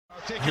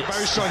Take a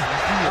bow, son.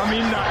 I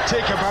mean that.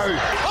 Take a bow.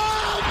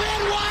 Oh,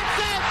 Ben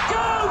Watson!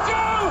 Go,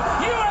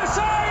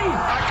 USA!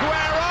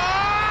 Aguero!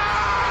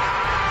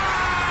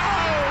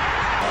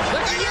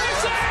 The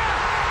USA!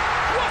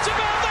 What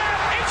about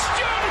that? It's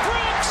John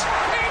Brooks!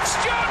 It's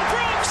John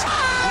Brooks!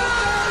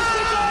 There's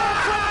the goal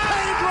from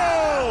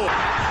Pedro!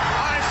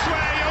 I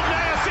swear you'll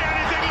never see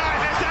anything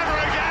like this ever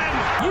again.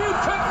 You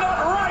could not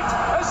write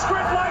a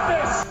script like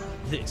this!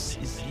 This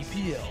is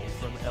EPL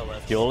From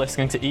LFK. You're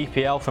listening to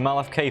EPL From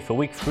LFK for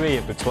Week 3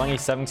 of the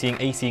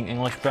 2017-18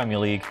 English Premier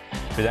League,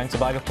 presented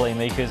by the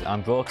Playmakers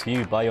and brought to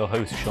you by your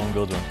host, Shaun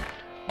Goodwin.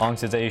 On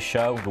today's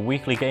show, the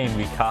weekly game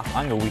recap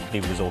and the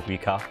weekly result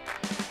recap.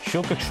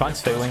 Should the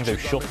transfer window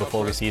shut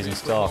before the season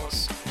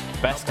starts?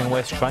 Best and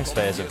worst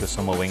transfers of the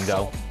summer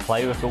window.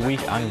 Player of the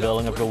week and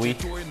villain of the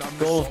week.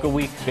 Goal of the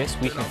week, this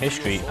week in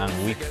history,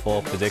 and week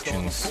 4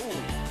 predictions.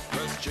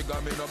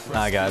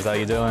 Hi guys, how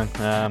you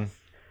doing?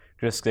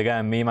 Just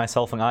again, me,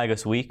 myself and I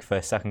this week for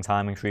a second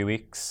time in 3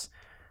 weeks.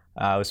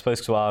 I was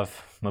supposed to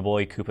have my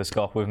boy Cooper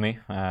Scott with me,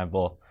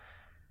 but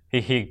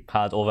he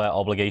had other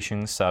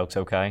obligations, so it's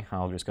okay.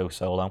 I'll just go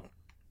solo.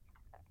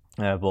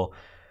 But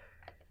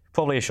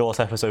probably a short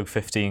episode,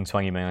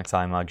 15-20 minutes,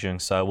 I imagine.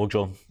 So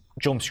we'll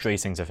jump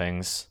straight into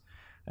things.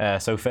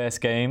 So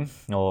first game,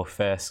 or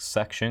first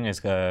section,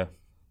 is a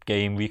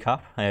game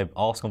recap.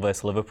 Arsenal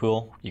versus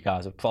Liverpool. You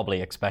guys are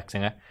probably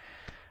expecting it.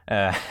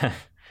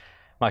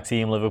 My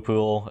team,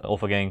 Liverpool,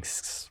 up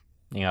against,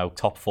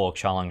 top 4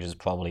 challengers,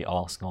 probably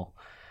Arsenal.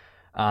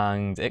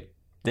 And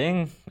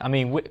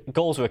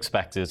goals were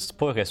expected. To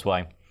put it this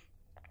way,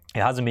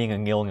 it hasn't been a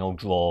 0-0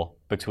 draw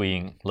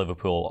between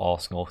Liverpool and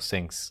Arsenal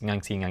since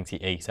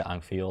 1998 at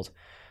Anfield.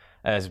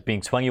 There's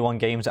been 21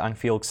 games at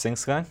Anfield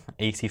since then,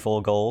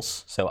 84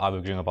 goals, so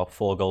averaging about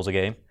 4 goals a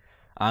game.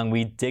 And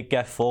we did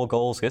get 4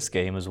 goals this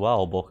game as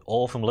well, but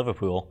all from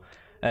Liverpool.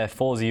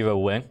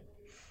 4-0 win.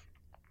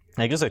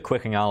 Just a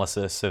quick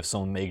analysis of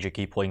some major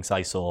key points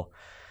I saw.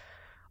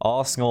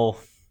 Arsenal,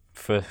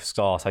 for a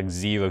start, had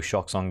 0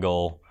 shots on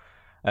goal.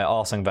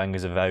 Arsene Wenger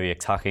is a very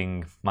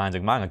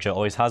attacking-minded manager,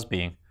 always has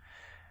been.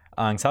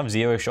 And to have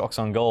 0 shots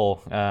on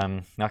goal,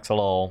 that's a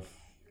little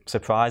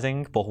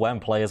surprising. But when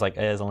players like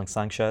Ozil and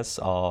Sanchez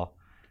are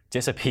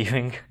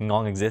disappearing,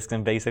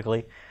 non-existent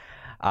basically,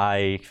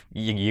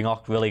 you're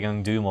not really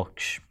going to do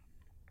much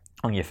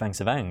on your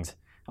defensive end.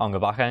 On the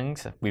back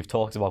end, we've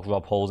talked about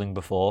Rob Holding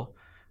before.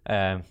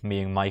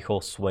 Me and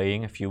Michael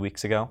swaying a few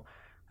weeks ago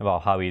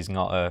about how he's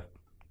not a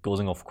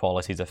good enough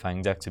quality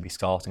defender to be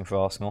starting for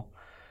Arsenal.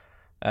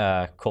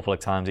 A couple of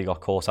times he got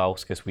caught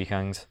out this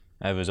weekend,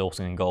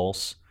 resulting in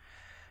goals.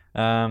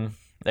 Again,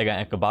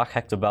 at the back,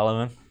 Hector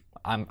Bellerin.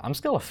 I'm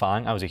still a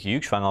fan. I was a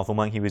huge fan of him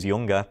when he was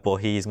younger, but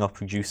he's not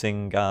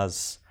producing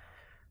as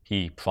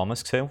he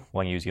promised to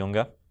when he was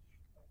younger.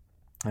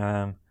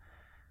 And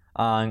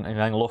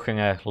then looking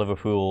at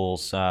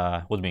Liverpool's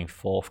would have been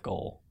 4th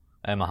goal.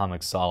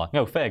 Mohamed Salah.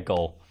 No, 3rd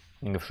goal.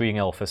 In the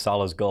 3-0 for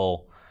Salah's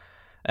goal.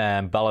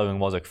 Bellerin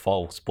was at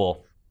fault,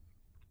 but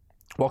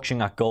watching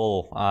that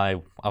goal,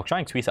 I'll try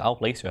and tweet it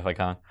out later if I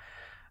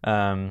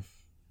can.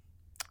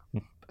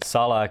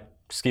 Salah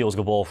steals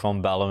the ball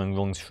from Bellerin,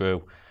 runs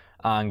through,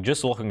 and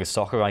just looking at the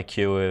soccer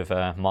IQ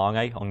of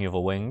Mane on the other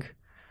wing,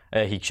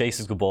 he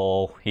chases the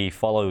ball, he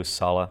follows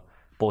Salah,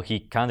 but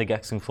he kind of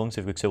gets in front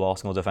of the 2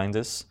 Arsenal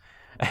defenders,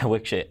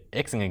 which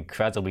it's an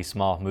incredibly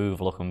smart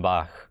move looking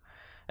back.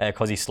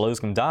 Because he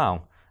slows them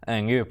down,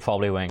 and you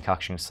probably weren't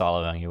catching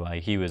Salah anyway.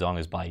 He was on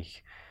his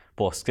bike,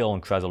 but still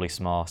incredibly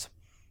smart.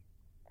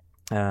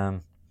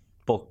 But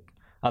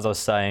as I was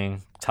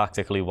saying,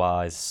 tactically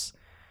wise,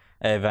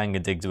 Wenger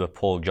did do a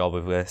poor job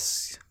of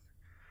this.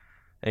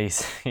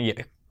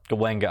 The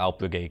Wenger out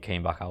brigade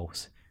came back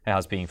out. It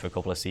has been for a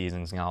couple of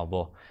seasons now,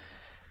 but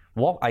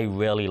what I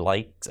really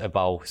liked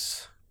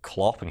about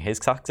Klopp and his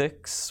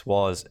tactics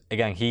was,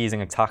 again, he's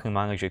an attacking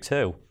manager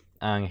too,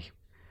 and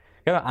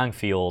go at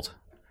Anfield,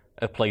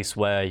 a place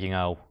where,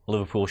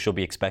 Liverpool should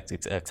be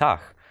expected to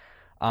attack.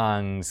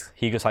 And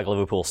he just had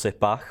Liverpool sit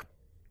back,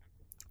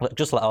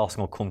 just let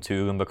Arsenal come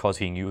to them because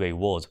he knew they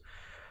would.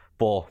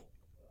 But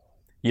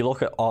you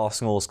look at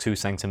Arsenal's 2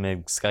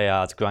 centre-mids,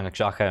 Skyard, Granit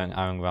Xhaka and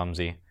Aaron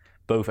Ramsey,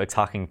 both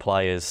attacking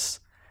players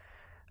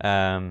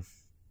who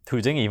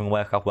didn't even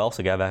work out well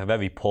together,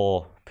 very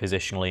poor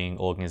positioning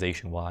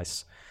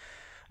organisation-wise.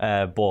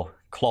 But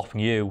Klopp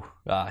knew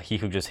he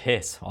could just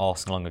hit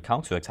Arsenal on the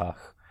counter-attack.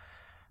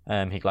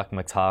 He'd let them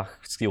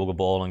attack, steal the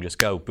ball and just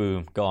go,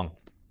 boom, gone.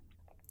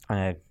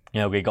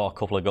 We got a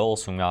couple of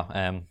goals from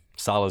that.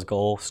 Salah's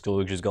goal,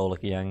 Sturridge's goal at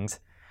the end.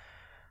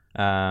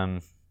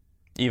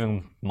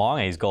 Even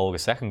Mane's goal, the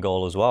 2nd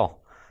goal as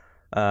well.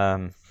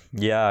 It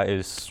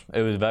was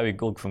very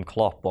good from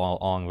Klopp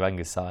on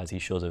Wenger's side. He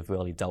should have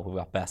really dealt with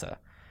that better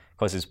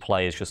because his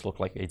players just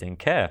looked like they didn't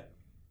care.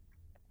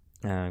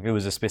 It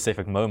was a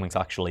specific moment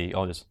actually.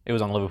 It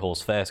was on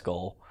Liverpool's 1st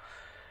goal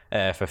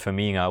for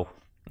Firmino.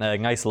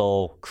 Nice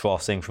little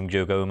crossing from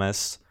Joe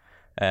Gomez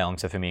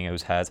onto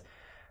Firmino's head.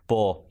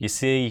 But you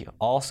see,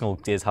 Arsenal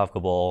did have the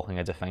ball in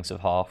a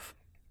defensive half.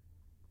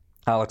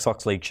 Alex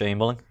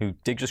Oxlade-Chamberlain, who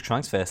did just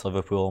transfer to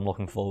Liverpool, I'm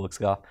looking forward to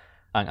that,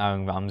 and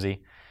Aaron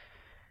Ramsey.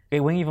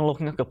 When even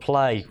looking at the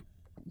play,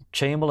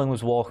 Chamberlain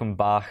was walking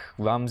back,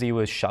 Ramsey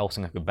was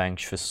shouting at the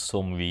bench for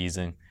some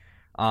reason,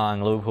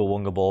 and Liverpool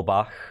won the ball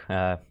back.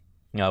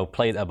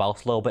 Played it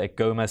about a little bit.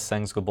 Gomez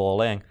sends the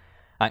ball in,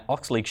 and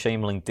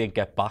Oxlade-Chamberlain did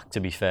get back, to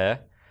be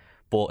fair,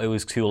 but it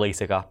was too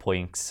late at that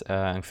point,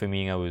 and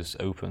Firmino was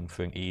open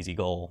for an easy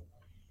goal.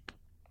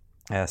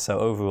 So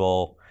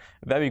overall,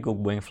 very good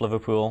win for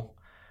Liverpool.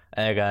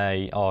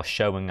 They are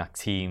showing that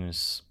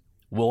teams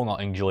will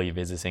not enjoy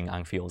visiting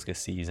Anfield this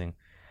season.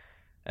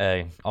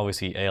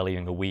 Obviously, earlier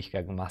in the week,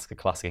 a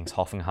masterclass against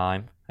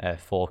Hoffenheim,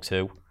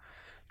 4-2.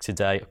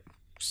 Today,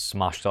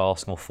 smashed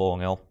Arsenal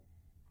 4-0.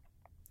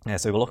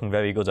 So we're looking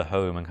very good at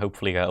home, and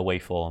hopefully their away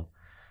form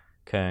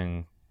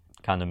can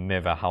kind of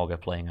mirror how they're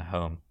playing at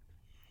home.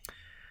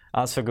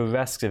 As for the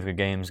rest of the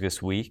games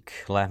this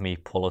week, let me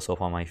pull us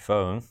up on my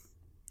phone.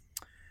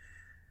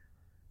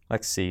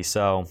 Let's see,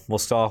 so we'll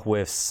start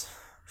with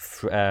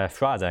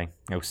Saturday.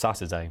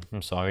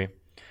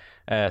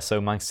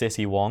 So Man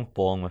City 1,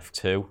 Bournemouth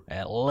 2.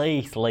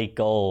 Late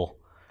goal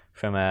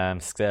from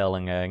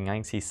Sterling,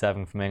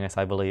 97th minute,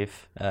 I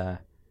believe.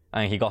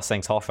 And he got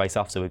sent off right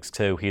afterwards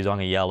too. He was on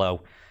a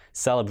yellow,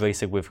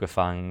 celebrated with the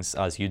fans,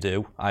 as you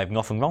do. I have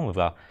nothing wrong with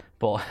that,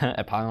 but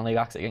apparently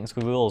that's against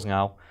the rules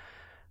now.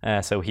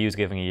 So he was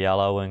given a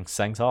yellow and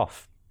sent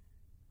off.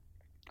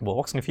 But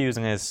what's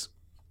confusing is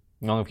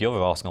none of the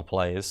other Arsenal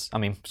players,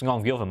 none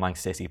of the other Man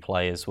City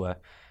players were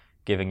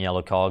giving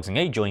yellow cards, and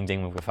they joined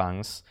in with the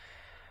fans.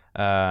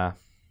 So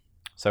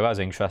that was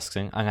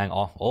interesting. And then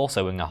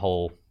also in the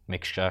whole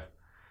mixture,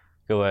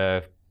 there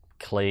were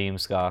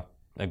claims that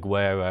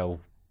Aguero,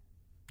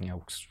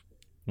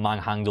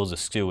 manhandles a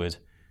steward,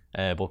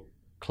 but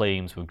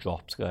claims were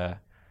dropped there.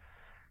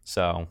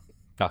 So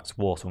that's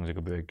water under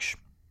the bridge.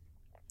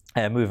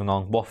 Moving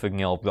on, Watford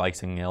 0,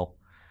 Brighton 0.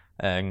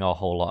 Not a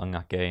whole lot in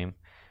that game.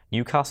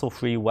 Newcastle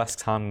 3,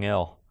 West Ham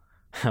 0.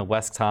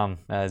 West Ham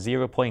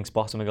 0 points,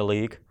 bottom of the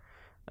league.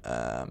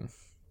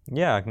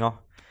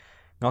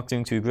 Not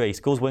doing too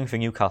great. Goes win for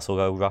Newcastle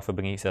though. Rafa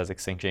Benitez at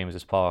St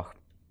James's Park.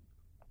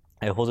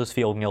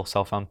 Huddersfield 0,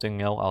 Southampton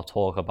 0. I'll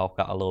talk about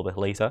that a little bit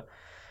later.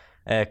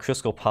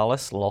 Crystal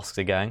Palace lost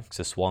again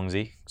to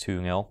Swansea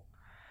 2-0.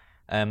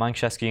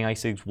 Manchester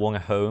United won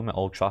at home at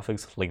Old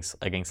Trafford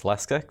against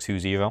Leicester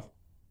 2-0.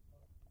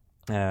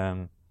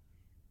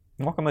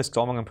 Not the most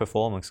dominant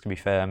performance, to be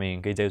fair.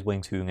 They did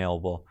win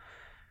 2-0, but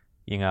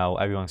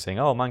everyone's saying,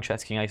 oh,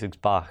 Manchester United's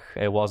back.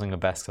 It wasn't the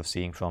best I've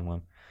seen from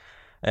them.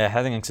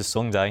 Heading into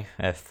Sunday,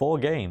 4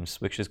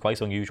 games, which is quite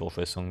unusual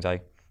for a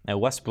Sunday.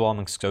 West Brom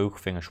and Stoke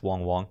finished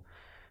 1-1.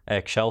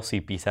 Chelsea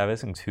beat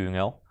Everton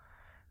 2-0.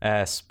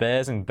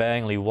 Spurs and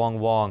Burnley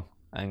 1-1.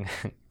 And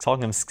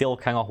Tottenham still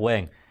cannot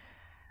win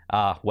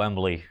at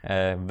Wembley.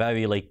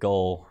 Very late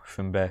goal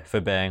for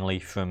Burnley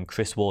from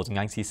Chris Wood,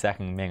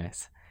 92nd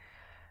minute.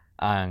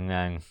 And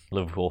then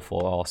Liverpool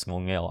 4,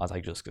 Arsenal 0, as I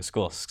just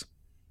discussed.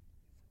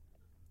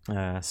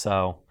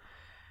 So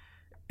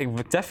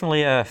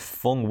definitely a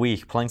fun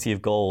week, plenty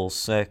of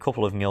goals, a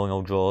couple of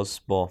 0-0 draws,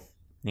 but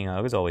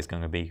there's always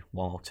going to be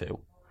 1 or 2.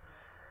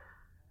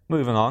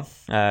 Moving on,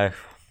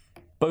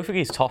 both of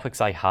these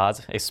topics I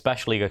had,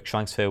 especially the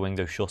transfer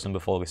window shutting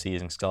before the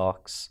season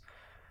starts.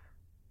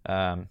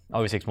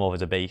 Obviously it's more of a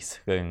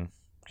debate than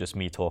just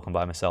me talking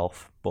by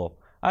myself, but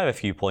I have a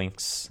few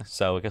points,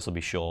 so I guess it'll be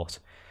short.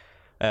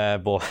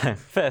 But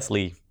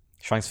firstly,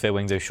 transfer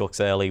window shuts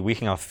early. We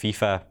can have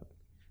FIFA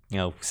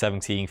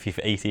 17, FIFA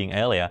 18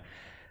 earlier,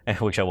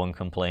 which I won't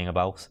complain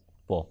about.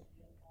 But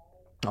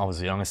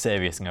obviously, on a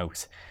serious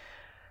note,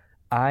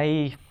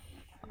 I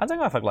don't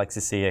know if I'd like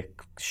to see it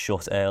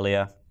shut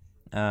earlier.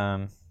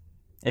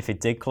 If it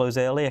did close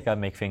early, it could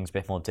make things a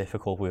bit more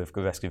difficult with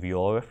the rest of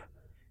Europe.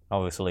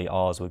 Obviously,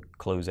 ours would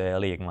close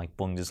early, like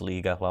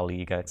Bundesliga, La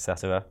Liga,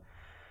 etc.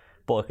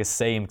 But at the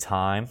same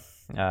time,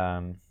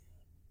 I'll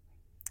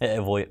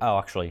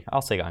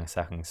say that in a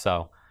second.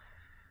 So,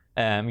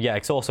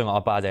 it's also not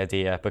a bad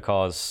idea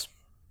because...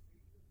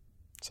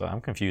 So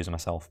I'm confusing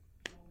myself.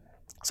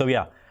 So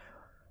yeah,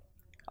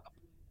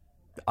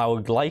 I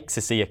would like to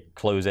see it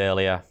close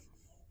earlier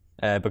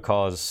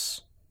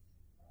because...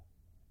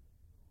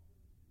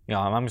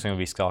 I'm just going to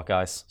restart,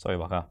 guys. Sorry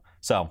about that.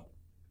 So,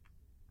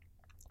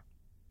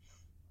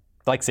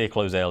 I'd like to see it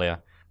close earlier,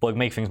 but it would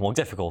make things more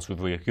difficult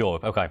with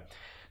Europe. Okay.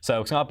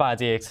 So it's not a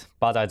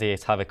bad idea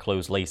to have it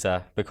close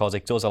later because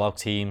it does allow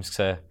teams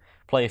to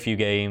play a few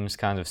games,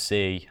 kind of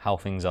see how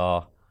things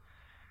are,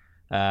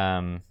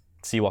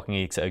 see what they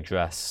need to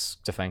address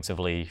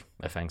defensively,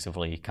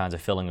 offensively, kind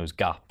of filling those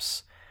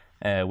gaps,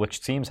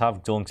 which teams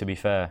have done, to be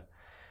fair.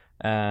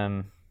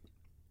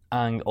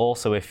 And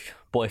also, if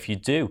you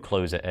do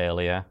close it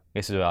earlier,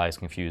 this is where I was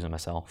confusing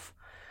myself.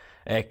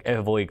 It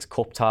avoids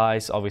cup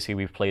ties. Obviously,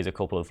 we've played a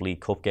couple of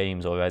League Cup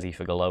games already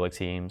for the lower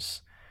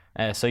teams.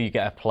 So you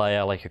get a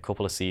player like a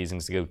couple of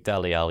seasons ago,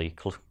 Dele Alli,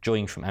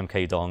 joined from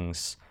MK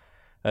Dons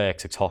to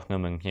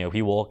Tottenham, and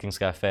he walked into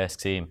their first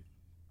team.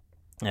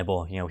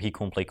 But he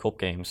couldn't play cup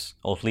games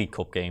or League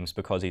Cup games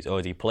because he's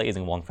already played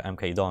in one for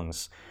MK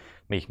Dons,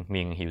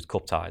 meaning he was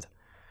cup tied.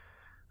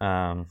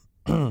 Yeah,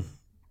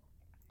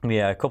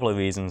 a couple of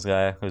reasons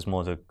there. It was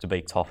more of a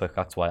debate topic.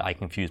 That's why I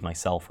confused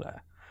myself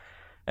there.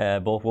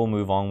 But we'll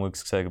move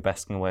onwards to the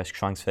best and worst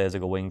transfers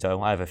of the window.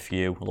 I have a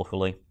few,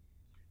 luckily.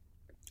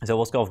 So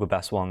let's go with the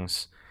best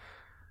ones.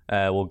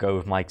 We'll go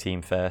with my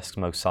team first,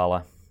 Mo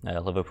Salah,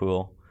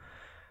 Liverpool.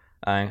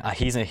 And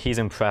he's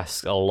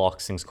impressed a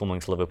lot since coming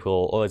to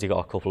Liverpool. Already got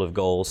a couple of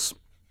goals.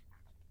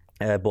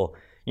 But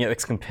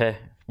it's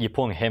you're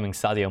putting him and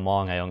Sadio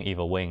Mane on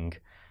either wing.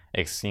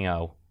 It's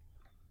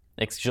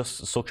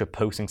just such a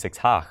potent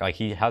attack. Like,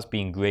 he has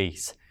been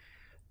great,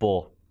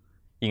 but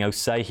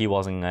say he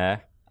wasn't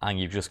there and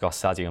you've just got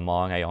Sadio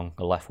Mane on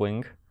the left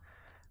wing,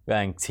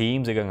 then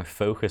teams are going to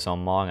focus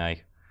on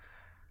Mane.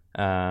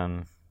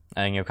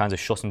 And kind of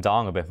shut him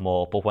down a bit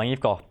more. But when you've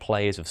got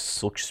players of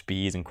such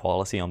speed and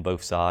quality on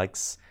both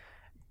sides,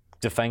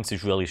 defence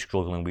is really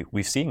struggling.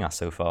 We've seen that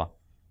so far.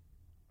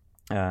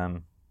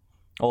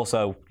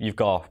 Also, you've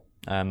got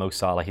Mo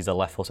Salah. He's a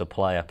left-footed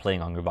player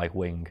playing on the right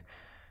wing.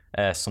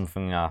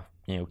 Something that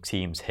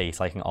teams hate,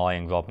 like an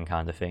Iron Robin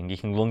kind of thing. You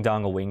can run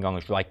down the wing on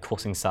his right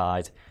cutting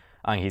side,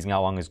 and he's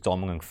now on his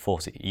dominant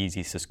foot.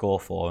 Easy to score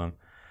for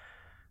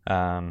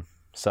him.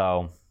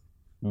 So,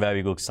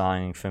 very good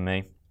signing for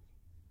me.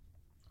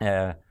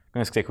 I'm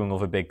going to stick with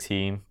another big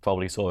team.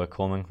 Probably saw it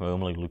coming.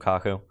 Romelu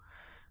Lukaku.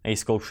 He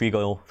scored three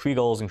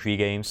goals in 3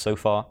 games so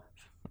far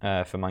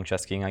for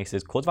Manchester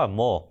United. Could have had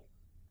more.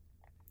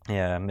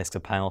 Yeah, missed a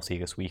penalty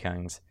this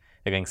weekend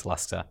against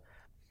Leicester.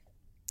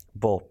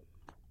 But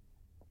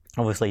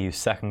obviously he was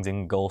second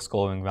in goal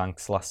scoring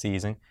ranks last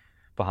season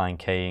behind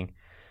Kane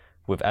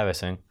with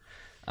Everton.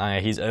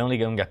 He's only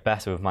going to get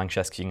better with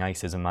Manchester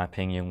United, in my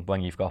opinion,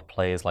 when you've got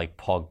players like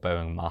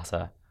Pogba and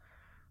Mata.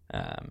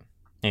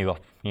 You've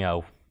got,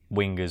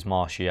 wingers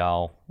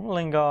Martial,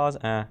 Lingard,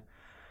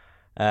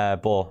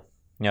 but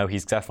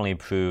he's definitely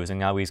improved, and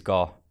now he's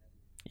got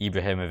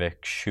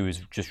Ibrahimovic, who's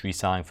just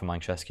re-signed for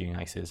Manchester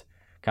United,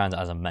 kind of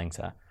as a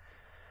mentor.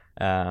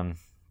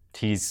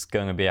 He's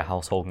going to be a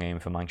household name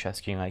for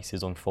Manchester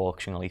United,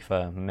 unfortunately,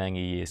 for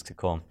many years to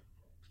come.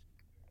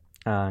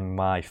 And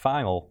my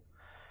final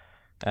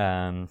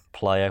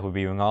player would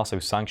be Renato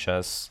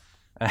Sanchez,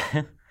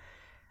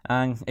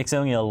 and it's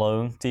only a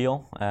loan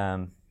deal,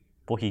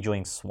 but he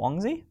joined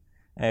Swansea.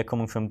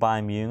 Coming from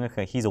Bayern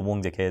Munich. He's a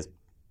wonder kid.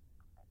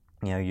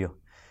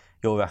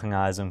 You'll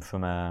recognise him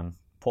from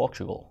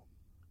Portugal.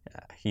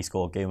 He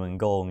scored a game-winning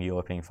goal in the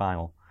European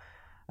final.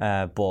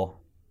 But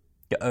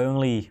the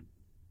only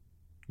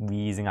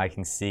reason I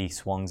can see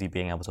Swansea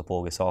being able to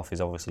pull this off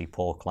is obviously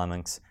Paul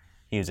Clement.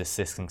 He was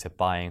assistant to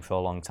Bayern for a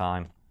long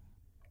time.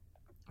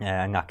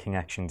 And that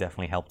connection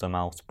definitely helped him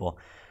out. But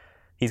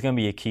he's going to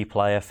be a key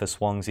player for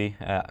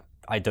Swansea.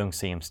 I don't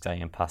see him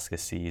staying past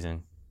this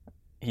season.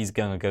 He's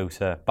going to go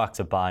back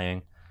to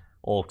Bayern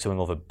or to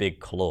another big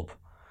club.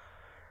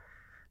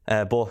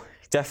 But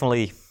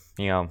definitely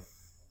for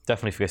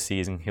this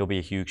season, he'll be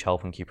a huge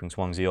help in keeping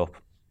Swansea up.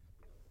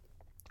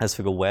 As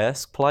for the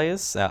worst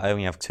players, I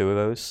only have 2 of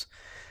those.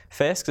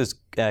 First is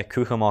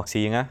Cuco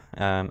Martina,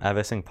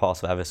 Everton,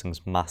 part of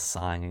Everton's mass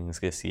signings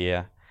this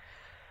year.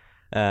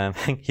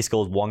 He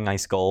scored 1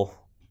 nice goal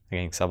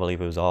against, I believe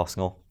it was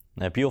Arsenal.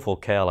 A beautiful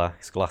curler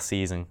last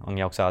season on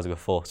the outside of the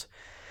foot.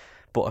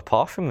 But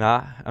apart from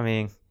that,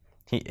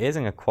 he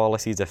isn't a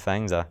quality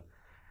defender.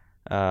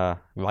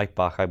 Right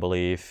back, I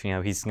believe.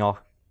 He's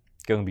not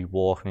going to be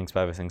walking into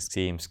Everton's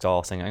team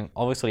starting. And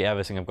obviously,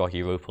 Everton have got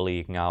Europa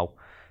League now,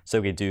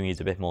 so they do need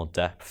a bit more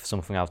depth,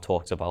 something I've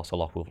talked about a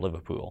lot with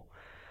Liverpool.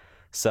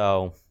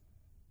 So,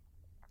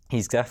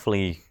 he's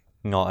definitely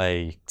not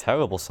a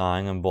terrible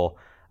signing, but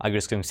I'm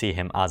just going to see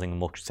him adding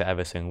much to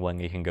Everton when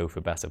he can go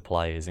for better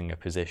players in a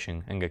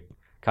position and the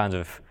kind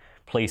of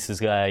places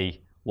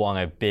they want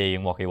to be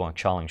and what they want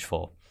to challenge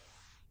for.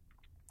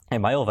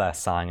 And my other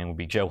signing would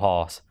be Joe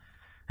Hart.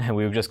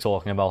 We were just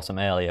talking about him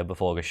earlier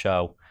before the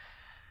show.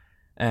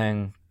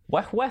 And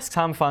West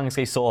Ham fans,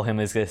 they saw him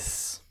as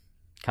this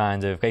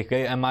kind of...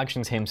 They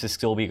imagined him to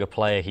still be the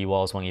player he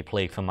was when he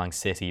played for Man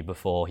City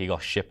before he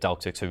got shipped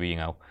out to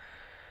Torino.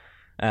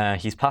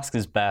 He's past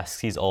his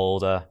best, he's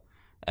older.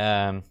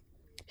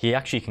 He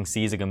actually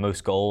conceded the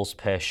most goals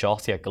per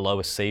shot. He had the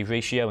lowest save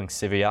ratio in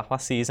Serie A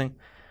last season.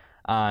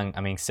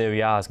 And,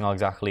 Serie A is not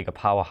exactly the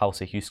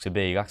powerhouse it used to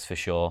be, that's for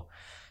sure.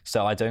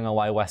 So I don't know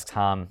why West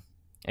Ham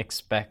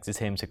expected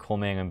him to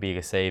come in and be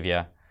the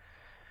saviour.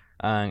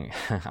 And,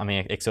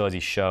 it's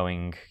already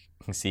showing.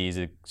 You can see he's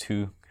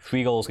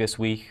 3 goals this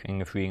week in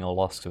the 3-0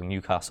 loss to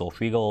Newcastle.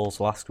 3 goals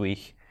last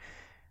week,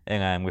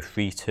 and with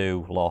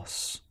 3-2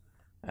 loss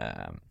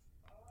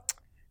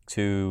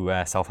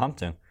to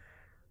Southampton.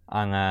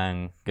 And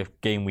then the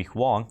game week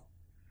 1,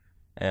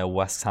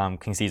 West Ham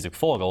conceded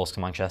 4 goals to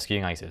Manchester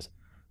United.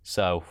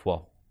 So,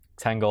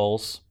 10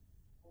 goals?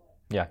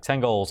 Yeah,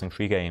 10 goals in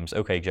 3 games.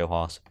 Okay, Joe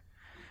Hart.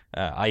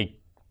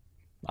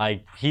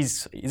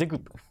 He's a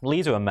good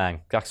leader of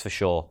men, that's for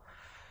sure.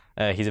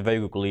 He's a very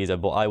good leader,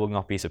 but I would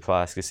not be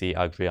surprised to see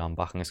Adrian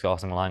back in the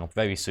starting lineup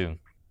very soon.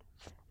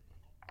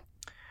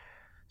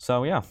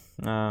 So yeah,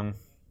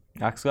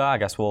 actually I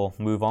guess we'll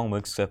move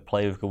onwards to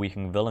Player of the Week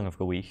and Villain of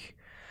the Week.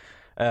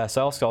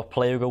 So I'll start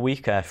Player of the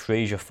Week,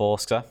 Fraser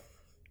Forster.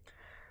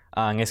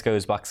 And this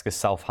goes back to the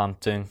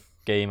Southampton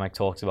game I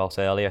talked about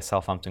earlier,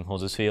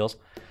 Southampton-Huddersfield.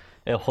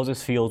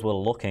 Huddersfield were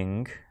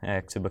looking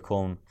to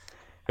become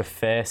the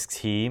first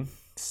team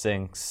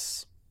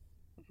since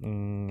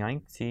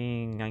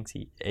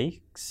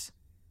 1998?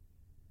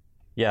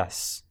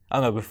 Yes. Oh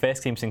no, the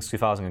first team since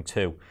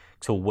 2002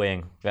 to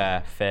win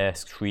their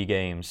first 3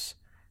 games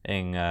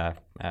in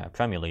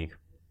Premier League.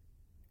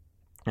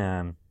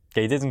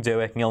 They didn't do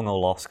it,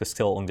 0-0 loss, they're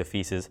still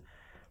undefeated,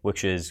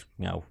 which is,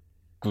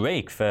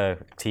 great for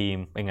a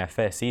team in their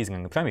first season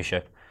in the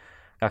Premiership,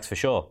 that's for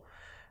sure.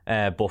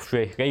 But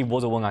they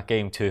would have won that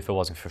game too if it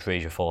wasn't for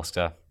Fraser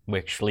Forster,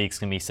 which leads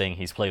to me saying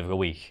he's Player of the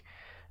Week.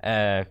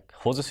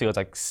 Huddersfield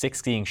had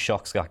 16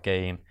 shots that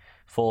game.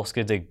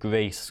 Forster did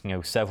great,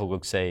 several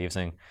good saves,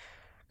 and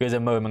there's a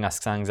moment that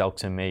stands out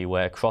to me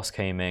where a cross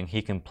came in,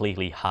 he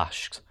completely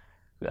hashed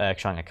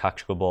trying to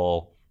catch the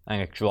ball,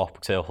 and it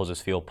dropped to a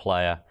Huddersfield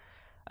player.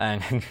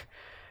 And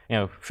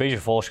Fraser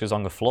Forster's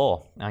on the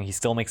floor, and he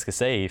still makes the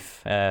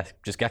save.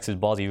 Just gets his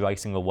body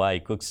right in the way.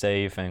 Good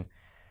save, and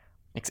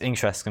it's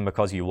interesting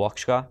because you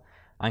watch that,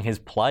 and his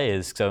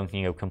players don't,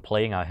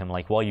 complain at him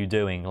like, "What are you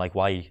doing? Like,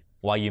 why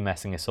are you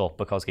messing this up?"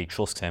 Because they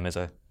trust him as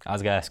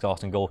their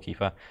starting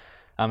goalkeeper.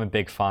 I'm a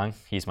big fan.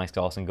 He's my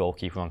starting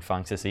goalkeeper on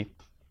fantasy,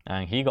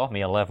 and he got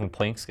me 11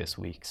 points this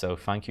week. So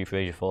thank you,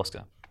 Fraser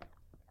Forster.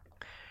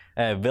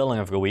 Villain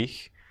of the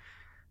Week.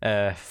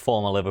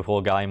 Former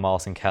Liverpool guy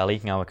Martin Kelly,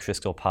 now at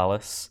Crystal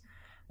Palace,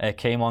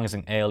 came on as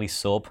an early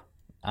sub,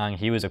 and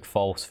he was at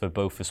fault for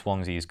both of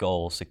Swansea's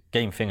goals. The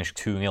game finished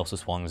 2-0 to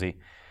Swansea.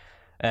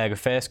 The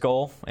first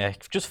goal,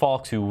 just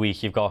far too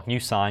weak. You've got new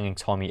signing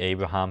Tommy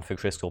Abraham for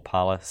Crystal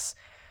Palace.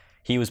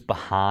 He was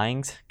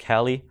behind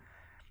Kelly,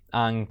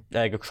 and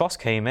the cross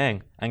came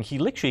in, and he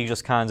literally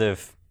just kind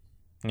of,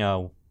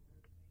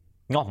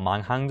 not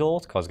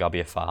manhandled, because that'd be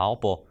a foul,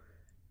 but,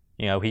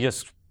 he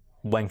just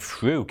went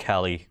through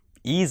Kelly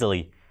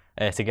easily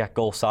to get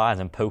goal side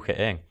and poke it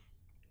in.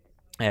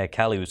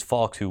 Kelly was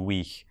far too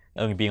weak,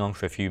 only being on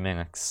for a few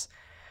minutes.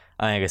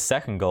 And the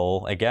second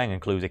goal, again,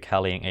 included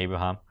Kelly and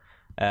Abraham.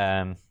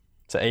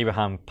 So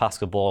Abraham passed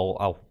the ball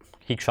out,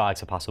 he tried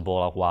to pass the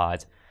ball out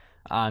wide,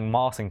 and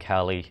Martin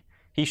Kelly,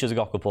 he should have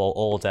got the ball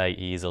all day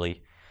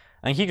easily.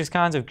 And he just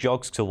kind of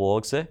jogs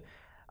towards it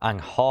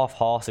and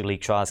half-heartedly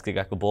tries to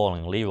get the ball,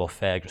 and Leroy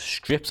Fair just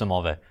strips him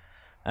of it.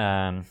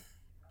 A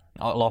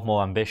lot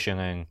more ambition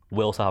and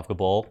will to have the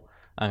ball.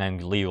 And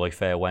then Leroy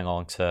Fair went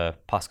on to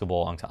pass the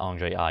ball on to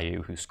Andre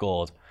Ayew, who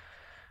scored.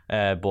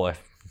 But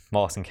if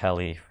Martin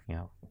Kelly,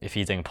 if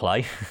he didn't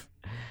play,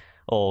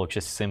 or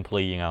just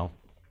simply,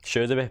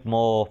 showed a bit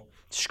more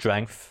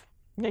strength.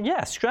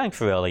 Yeah, strength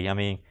really. I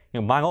mean,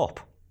 man up.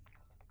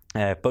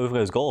 Both of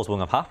those goals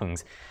wouldn't have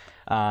happened.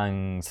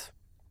 And,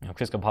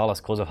 Crystal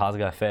Palace could have had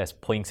their first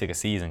point of the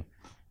season.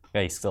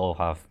 They still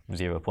have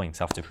 0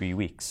 points after 3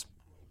 weeks.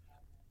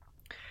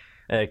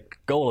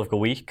 Goal of the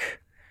week.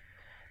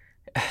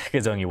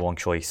 There's only one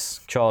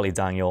choice. Charlie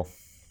Daniel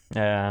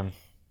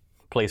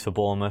plays for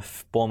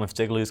Bournemouth. Bournemouth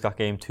did lose that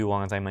game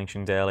 2-1, as I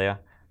mentioned earlier.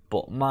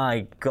 But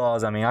my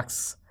God, I mean,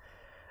 that's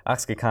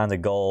the kind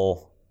of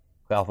goal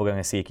that we're going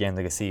to see at the end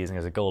of the season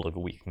as a goal of the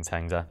week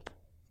contender.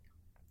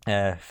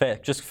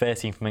 Just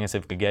 13th minute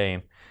of the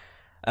game,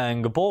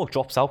 and the ball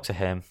drops out to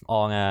him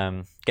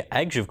on the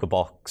edge of the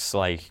box,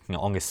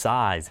 on the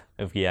side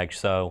of the edge.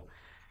 So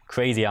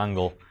crazy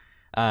angle.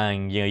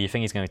 And, you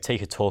think he's going to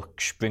take a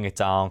touch, bring it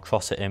down,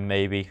 cross it in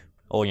maybe,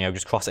 or,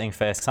 just cross it in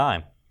first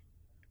time.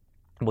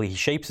 But he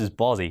shapes his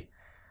body,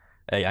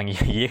 and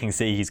you can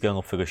see he's going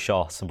up for the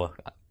shot. But,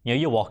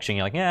 you're watching,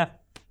 you're like, yeah,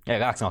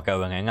 that's not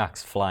going in,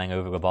 that's flying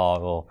over the bar,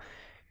 or,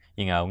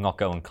 not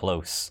going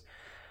close.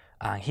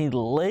 And he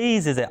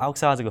lasers it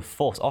outside of the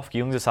foot, off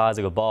the underside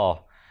of the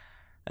bar,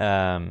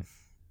 and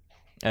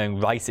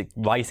right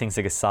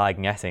into the side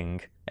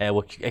netting.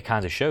 Which it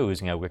kind of shows,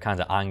 the kind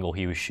of angle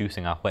he was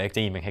shooting at, where it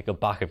didn't even hit the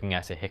back of the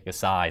net, it hit the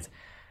side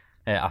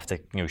after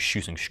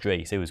shooting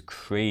straight. It was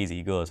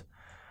crazy good.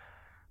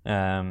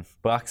 But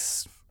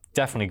that's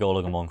definitely goal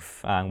of the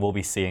month, and we'll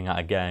be seeing that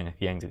again at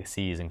the end of the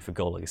season for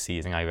goal of the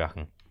season, I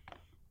reckon.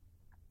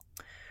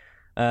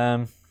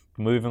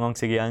 Moving on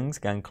to the end,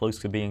 getting close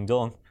to being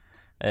done.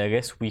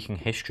 This week in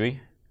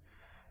history,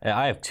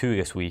 I have 2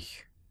 this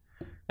week,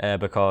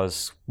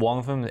 because one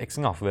of them, it's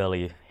not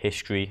really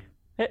history.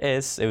 It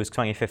is. It was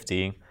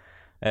 2015.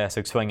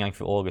 So 29th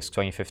of August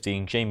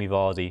 2015, Jamie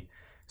Vardy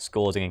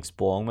scored against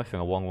Bournemouth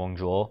in a 1-1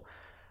 draw.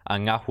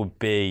 And that would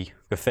be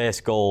the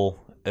first goal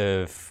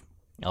of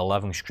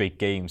 11 straight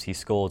games he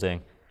scored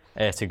in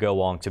to go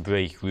on to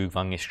break Ruud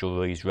van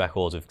Nistelrooy's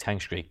record of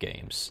 10 straight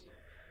games.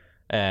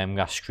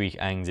 That streak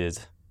ended,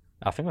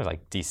 I think it was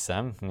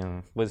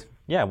December. It would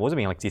have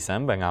been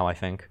December now, I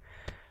think,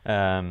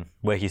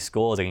 where he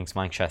scored against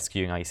Manchester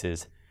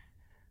United.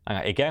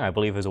 And again, I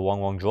believe it was a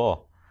 1-1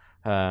 draw.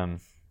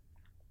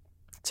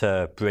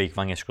 To break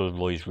Van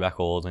Nistelrooy's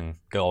record and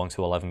go on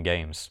to 11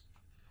 games.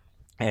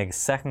 The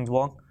second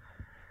one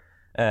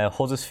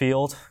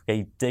Huddersfield,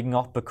 they did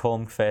not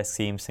become first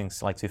team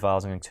since like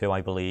 2002,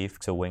 I believe,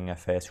 to win their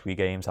first 3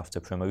 games after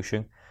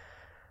promotion.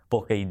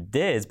 But they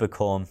did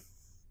become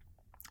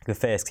the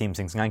first team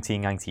since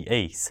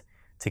 1998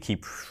 to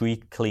keep 3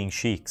 clean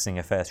sheets in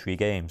their first 3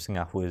 games. And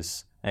that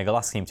was, the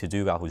last team to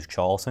do that was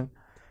Charlton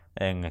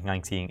in the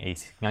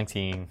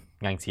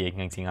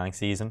 1998-99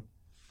 season.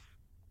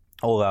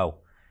 Although,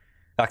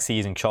 that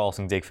season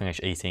Charlton did finish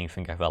 18th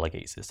and get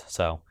relegated.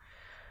 So,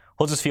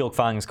 Huddersfield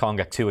fans can't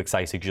get too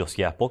excited just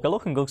yet, but they're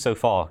looking good so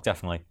far,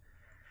 definitely.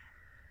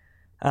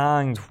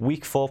 And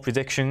week 4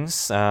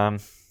 predictions.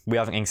 We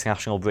have an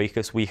international break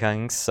this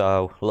weekend,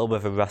 so a little bit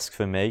of a rest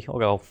for me,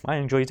 although I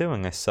enjoy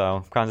doing this, so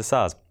I'm kind of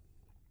sad.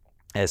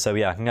 So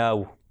yeah,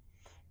 no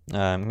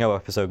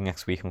episode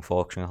next week,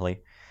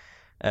 unfortunately.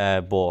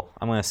 But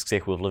I'm going to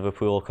stick with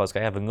Liverpool because they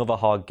have another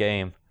hard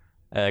game.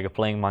 They're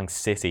playing Man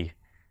City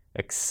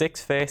at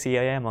 6:30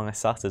 AM on a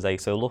Saturday,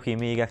 so lucky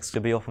me gets to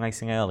be up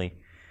nice and early.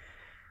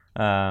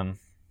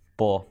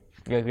 But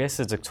this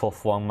is a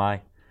tough one,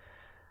 mate.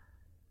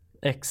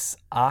 It's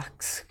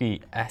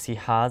actually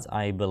Etihad,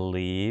 I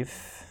believe.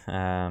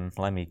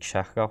 Let me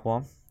check that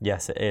one.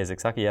 Yes, it is.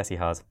 Exactly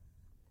Etihad.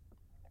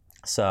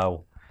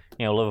 So,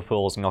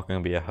 Liverpool's not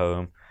going to be at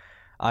home.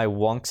 I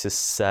want to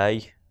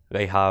say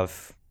they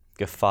have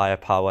the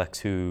firepower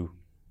to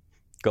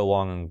go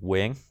on and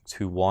win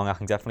 2-1. I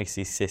can definitely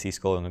see City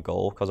scoring a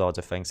goal because our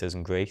defence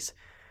isn't great.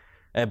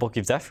 But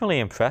you've definitely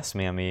impressed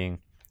me. I mean,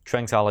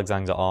 Trent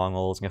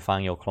Alexander-Arnold,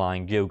 Nathaniel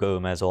Klein, Gio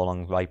Gomez all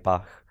on right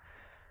back.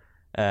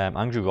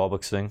 Andrew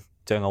Robertson,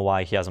 don't know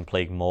why he hasn't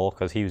played more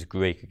because he was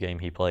great the game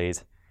he played.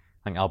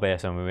 And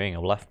Alberto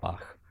Moreno left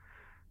back.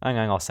 And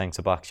then our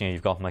centre backs,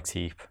 you've got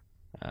Matip,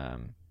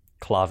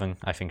 Clavin,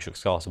 I think should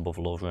start above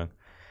Lovren.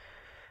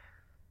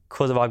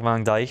 Could have had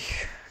Van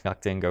Dijk,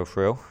 that didn't go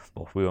through,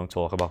 but we won't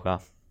talk about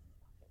that.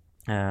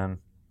 And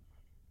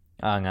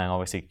then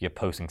obviously your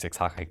posting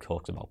attack I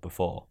talked about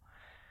before.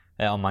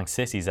 On Man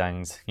City's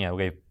end,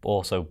 they've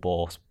also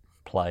bought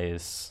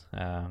players.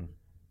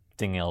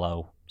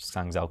 Danilo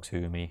stands out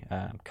to me.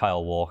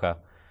 Kyle Walker,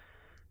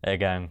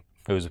 again,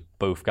 those are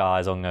both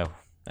guys on the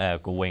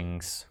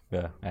wings,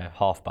 the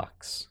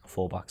halfbacks,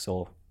 fullbacks,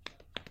 or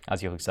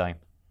as you would say.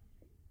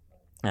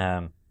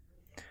 But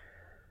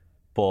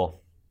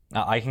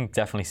I can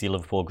definitely see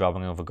Liverpool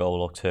grabbing another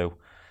goal or 2.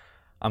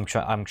 I'm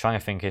trying to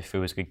think if it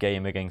was a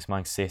game against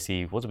Man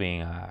City, would have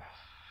been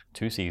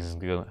 2 seasons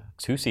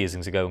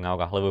ago now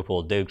that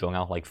Liverpool did run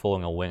out like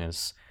 4-0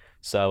 winners.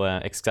 So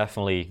it's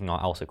definitely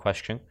not out of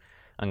question.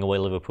 And the way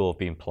Liverpool have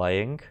been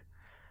playing,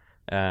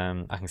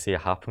 I can see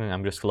it happening.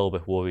 I'm just a little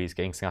bit worried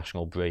the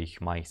international break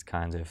might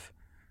kind of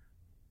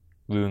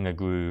ruin the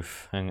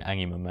groove and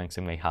any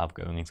momentum they have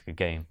going into the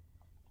game.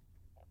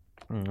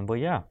 But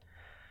yeah,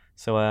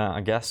 so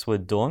I guess we're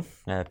done.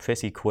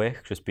 Pretty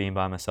quick, just being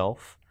by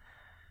myself.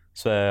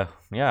 So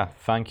yeah,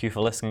 thank you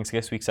for listening to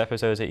this week's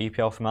episode of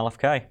EPL From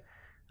LFK.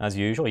 As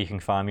usual, you can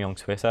find me on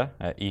Twitter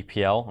at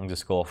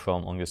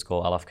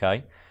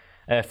EPL_from_LFK.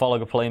 Follow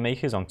the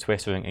Playmakers on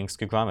Twitter and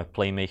Instagram at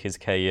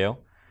PlaymakersKU.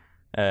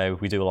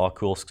 We do a lot of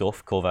cool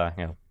stuff, cover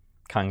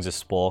Kansas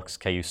sports,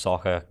 KU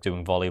soccer,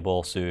 doing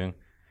volleyball soon,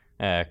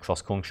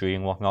 cross country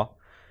and whatnot.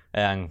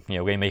 And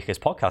we make this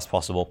podcast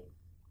possible.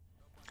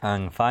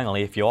 And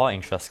finally, if you are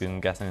interested in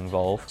getting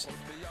involved,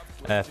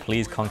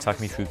 please contact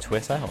me through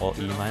Twitter or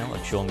email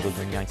at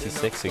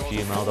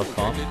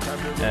ShaunGoodwin96@gmail.com.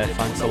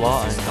 Thanks a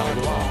lot and have a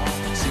good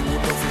one.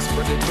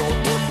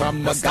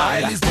 My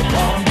style is the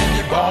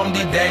bomb,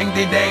 the dang,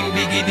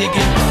 diggy,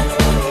 diggy.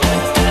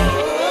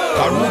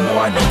 Karumo,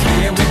 I don't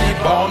play with the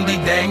bomb, the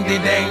dang,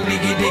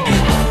 diggy, diggy.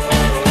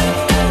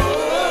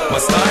 My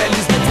style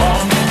is the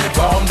bomb,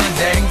 the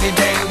dang,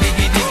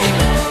 diggy, diggy.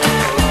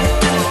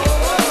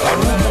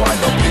 Karumo, I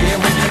don't play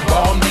with the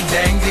bomb, the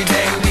dang, diggy,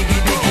 diggy.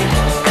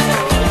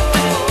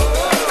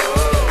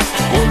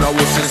 Now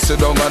we sit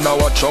down and I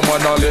watch your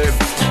man a live.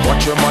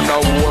 Watch your man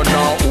a own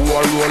now who a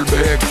roll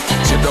big.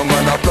 Sit down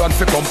and a plan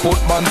fi come put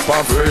man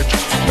for fridge.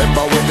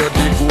 Remember when you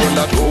dig hole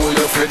that hole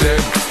you fi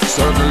dig.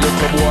 Certain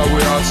little boy we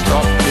all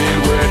stop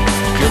deal with.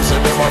 Kids say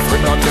them a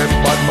friend and them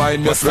bad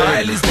mind me friend. My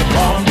style is the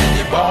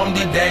bomb,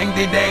 the dang,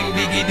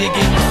 diggy,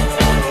 diggy.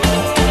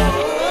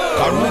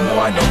 Karumo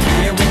I don't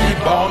play with the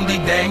bomb,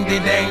 the dang,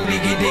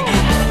 diggy, diggy.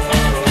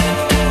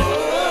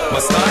 My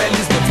style is